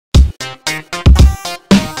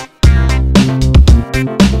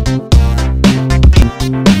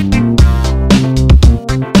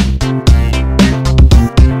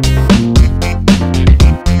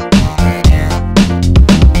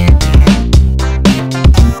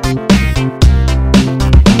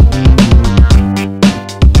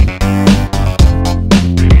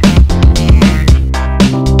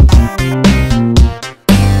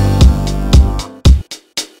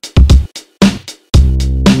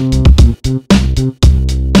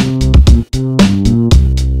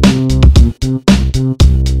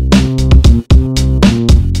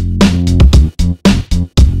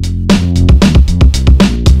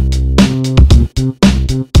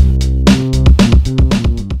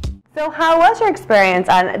How was your experience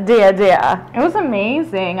on Dia Dia? It was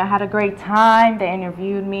amazing. I had a great time. They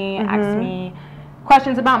interviewed me, asked me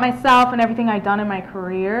questions about myself and everything I'd done in my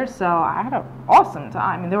career. So I had an awesome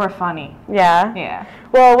time, and they were funny. Yeah. Yeah.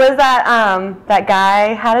 Well, was that that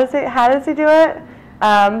guy? How does he do it?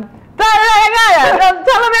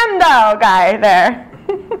 Telemundo guy there.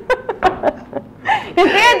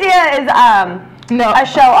 Dia Dia is a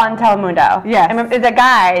show on Telemundo. Yes. And it's a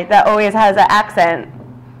guy that always has an accent.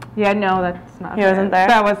 Yeah, no, that's not. He wasn't there?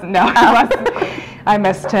 That wasn't, no. He wasn't. I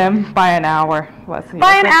missed him by an hour. By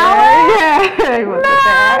an hour? Yeah, he wasn't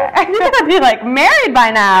there. You're going to be like married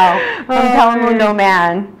by now from Telemundo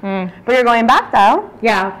man. But you're going back though.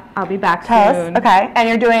 Yeah, I'll be back Tell soon. us. Okay, and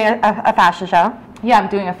you're doing a fashion show. Yeah, I'm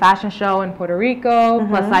doing a fashion show in Puerto Rico,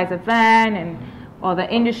 plus size event, and all the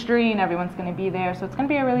industry, and everyone's going to be there. So it's going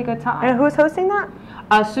to be a really good time. And who's hosting that?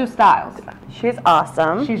 Sue Styles. She's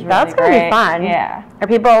awesome. She's really That's going to be fun. Yeah.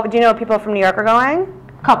 Do you know people from New York are going?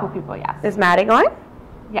 Couple people, yes. Is Maddie going?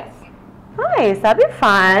 Yes. Nice, that'd be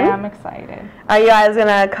fun. I'm excited. Are you guys going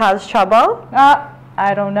to cause trouble?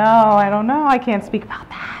 I don't know. I can't speak about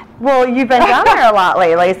that. Well, you've been down there a lot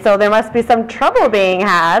lately, so there must be some trouble being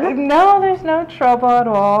had. No, there's no trouble at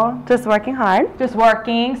all. Just working hard? Just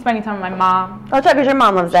working, spending time with my mom. Oh, because your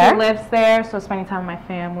mom lives there? She lives there, so spending time with my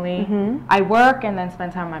family. I work and then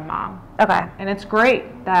spend time with my mom. Okay. And it's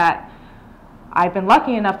great that I've been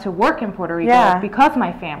lucky enough to work in Puerto Rico because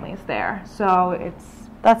my family's there. So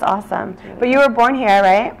that's awesome. But you were born here,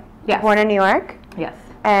 right? Yes. Born in New York? Yes.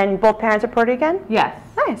 And both parents are Puerto Rican? Yes.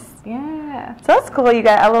 Nice. Yeah. So that's cool. You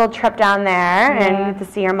get a little trip down there and you get to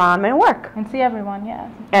see your mom and work. And see everyone, yeah.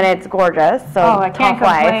 And it's gorgeous. So I can't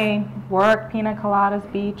complain. Work, pina coladas,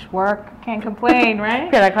 beach, work. Can't complain,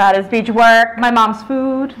 right? Pina coladas, beach, work. My mom's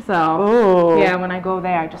food. So ooh. Yeah, when I go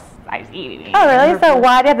there, I just eat it. Oh, really? So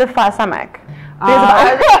why do you have the flat stomach? Because if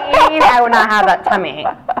I was eating, I would not have that tummy.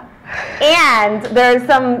 And there's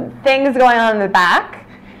some things going on in the back.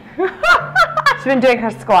 She's been doing her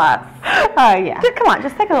squats. Oh, yeah. Come on,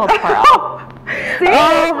 just take a little twirl. See?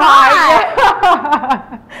 Oh, my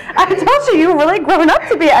God. I told you, you've really grown up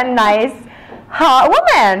to be a nice, hot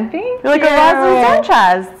woman. Thank You're like you. a Rosalind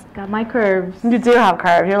Sanchez. Got my curves. You do have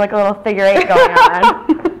curves. You're like a little figure 8 going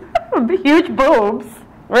on. Huge boobs.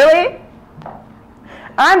 Really?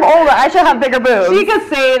 I'm older. I should have bigger boobs. She could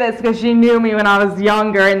say this because she knew me when I was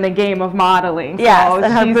younger in the game of modeling. Yes, so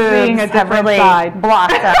and her she's boobs seeing a have different really side.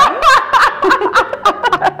 blossomed.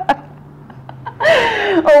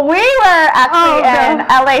 Well, we were actually in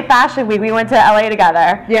LA Fashion Week. We went to LA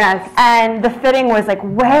together. Yes. And the fitting was like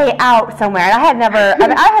way out somewhere. And I had never, I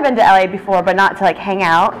mean, I had been to LA before, but not to like hang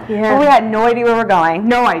out. Yeah. But we had no idea where we were going.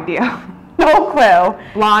 No idea. No clue.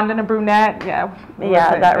 Blonde and a brunette. Yeah.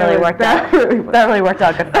 Yeah, that really worked out. That really worked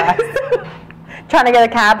out good for us. Trying to get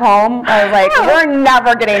a cab home, I was like, we're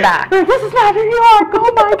never getting back. This is not New York.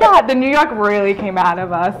 Oh my God. The New York really came out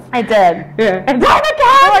of us. I did. Yeah. And drive a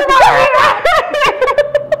cab.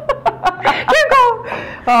 Keep going.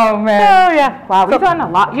 Oh man. Oh yeah. Wow, we've done a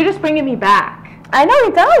lot. You're just bringing me back. I know,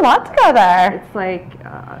 we've done a lot together. It's like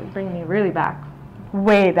bringing me really back.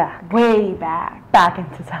 Way back. Way back. Back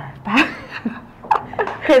into time.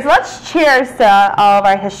 Okay, so let's cheers to all of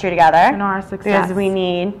our history together. And our success. Because we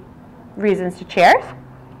need reasons to cheers.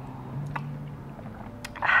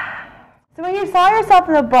 So when you saw yourself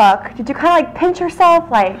in the book, did you kind of like pinch yourself,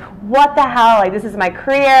 like, what the hell, like this is my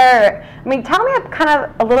career? I mean, tell me kind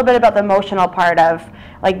of a little bit about the emotional part of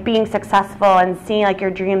like being successful and seeing like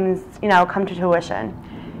your dreams, you know, come to fruition.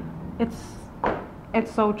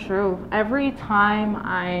 It's so true. Every time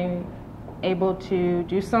I'm able to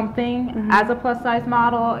do something as a plus size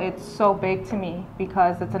model, it's so big to me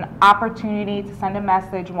because it's an opportunity to send a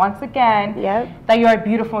message once again that you are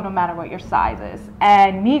beautiful no matter what your size is.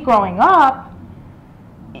 And me growing up,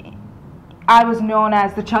 I was known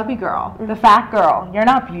as the chubby girl, the fat girl. You're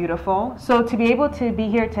not beautiful. So to be able to be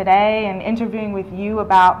here today and interviewing with you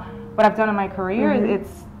about what I've done in my career,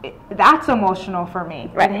 that's emotional for me.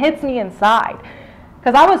 Right. It hits me inside.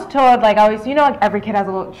 Because I was told, like, always, you know, like every kid has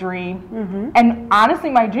a little dream. Mm-hmm. And honestly,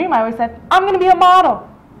 my dream, I always said, I'm going to be a model.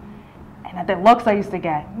 And the looks I used to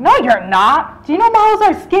get, no, you're not. Do you know models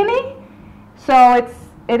are skinny? So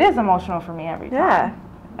it is emotional for me every time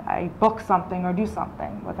I book something or do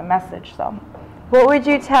something with a message. So, what would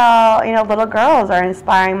you tell, you know, little girls or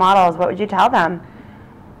inspiring models? What would you tell them?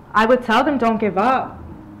 I would tell them, don't give up.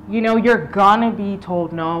 You know, you're gonna be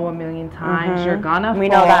told no a million times. Mm-hmm. You're gonna We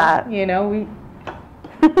fall. know that. You know, we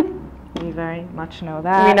very much know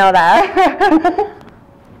that. We know that.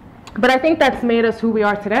 But I think that's made us who we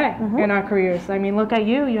are today in our careers. I mean, look at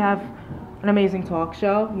you. You have an amazing talk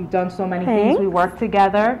show. You've done so many things. We work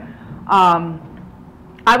together.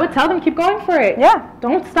 I would tell them, keep going for it. Yeah.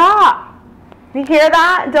 Don't stop. You hear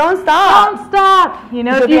that? Don't stop. Don't stop. You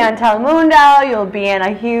know, you'll be on Telemundo. You'll be in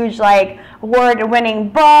a huge, like, award-winning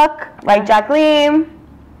book, like Jakailene.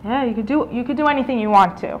 Yeah, you could do anything you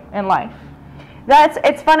want to in life.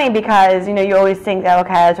 It's funny because, you know, you always think that,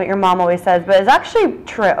 okay, that's what your mom always says, but it's actually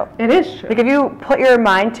true. It is true. Like, if you put your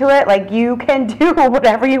mind to it, like, you can do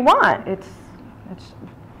whatever you want.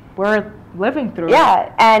 We're living through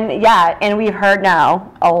it. And we've heard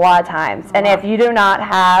no a lot of times. And if you do not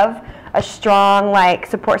have a strong, like,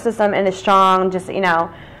 support system and a strong, just, you know,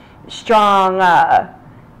 strong, I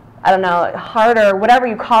don't know, heart or whatever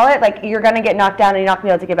you call it, like, you're going to get knocked down and you're not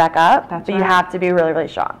going to be able to get back up. That's but right. You have to be really, really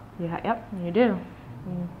strong. Yeah, yep, you do.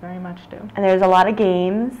 You very much do. And there's a lot of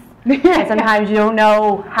games. And sometimes you don't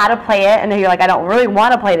know how to play it, and then you're like, I don't really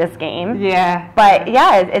want to play this game. Yeah. But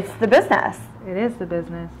it's the business. It is the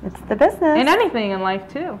business. It's the business. And anything in life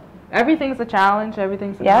too. Everything's a challenge.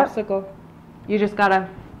 Everything's an obstacle. You just gotta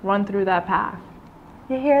run through that path.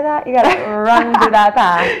 You hear that? You gotta run through that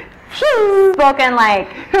path. Spoken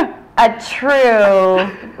like a true.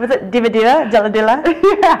 Was it Diva Dilla? Dilla Dilla?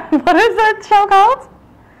 Yeah. What is that show called?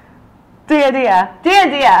 Dia Dia. Dia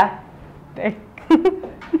Dia.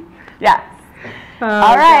 Yes.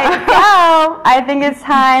 All right, so I think it's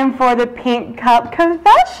time for the Pink Cup Confession.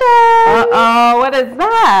 Uh-oh, what is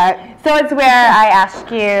that? So it's where I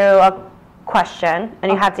ask you a question,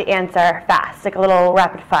 and you have to answer fast, like a little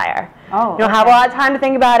rapid fire. Oh, you don't have a lot of time to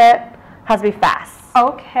think about it. It has to be fast.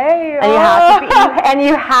 Okay. And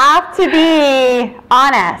you have to be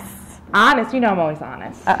honest. Honest, you know I'm always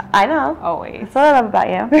honest. I know. Always. That's what I love about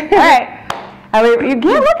you. All right. You can't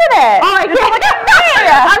look at it. Oh, I can't look at me.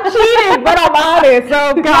 I'm cheating, but I'm honest.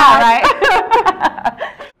 So God, right?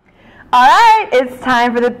 All right, it's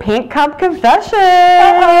time for the Pink Cup Confession.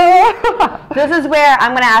 This is where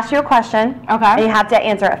I'm going to ask you a question. Okay. And you have to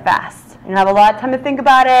answer it fast. You don't have a lot of time to think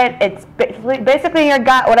about it. It's basically in your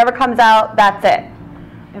gut. Whatever comes out, that's it.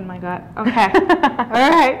 In my gut. Okay. All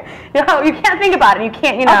right. You can't think about it. You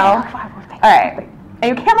can't, you know. All right.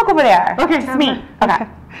 And you can't look over there. Okay. Just me. Okay.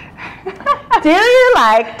 Do you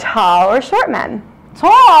like tall or short men?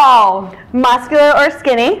 Tall. Muscular or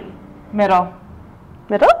skinny? Middle.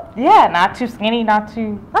 Middle? Yeah, not too skinny, not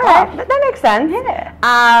too All right, that makes sense.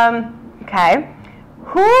 Yeah. Okay.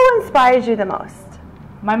 Who inspires you the most?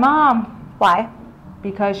 My mom. Why?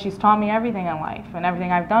 Because she's taught me everything in life, and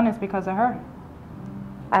everything I've done is because of her.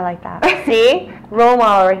 I like that. See? Role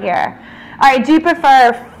model over here. All right, do you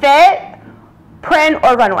prefer fit, print,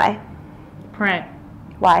 or runway? Print.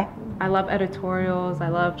 Why? I love editorials. I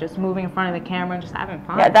love just moving in front of the camera and just having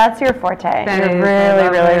fun. Yeah, that's your forte. That You're is,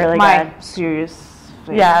 really my good. Serious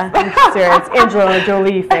face. Yeah, I'm serious. Angelina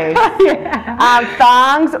Jolie face. Yeah.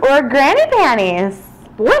 Thongs or granny panties?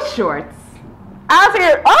 Boy shorts.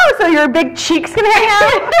 So your big cheeks can hang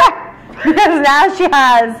out? Because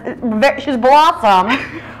now she's blossom.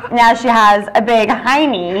 Now she has a big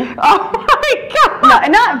hiney. Oh my God. No,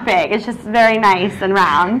 not big. It's just very nice and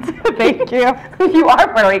round. Thank you. You are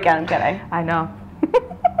Puerto Rican. I'm kidding. I know.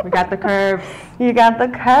 We got the curves. You got the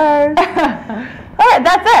curves. All right,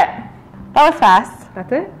 that's it. That was fast.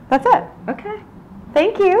 That's it? That's it. Okay.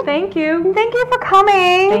 Thank you. Thank you. Thank you for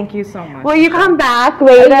coming. Thank you so much. Will you come back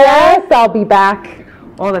later? Yes, I'll be back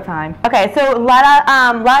all the time. Okay, so let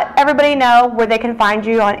everybody know where they can find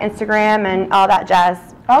you on Instagram and all that jazz.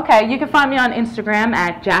 Okay, you can find me on Instagram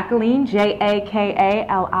at Jakailene, Jakailene,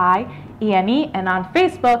 and on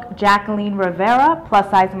Facebook, Jakailene Rivera, plus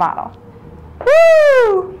size model.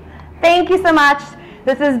 Woo! Thank you so much.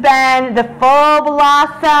 This has been the Full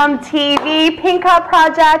Blossom TV Pink Cup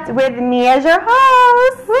Project with me as your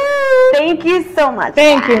host. Woo! Thank you so much.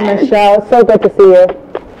 Thank you, Michelle. So good to see you.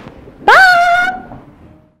 Bye!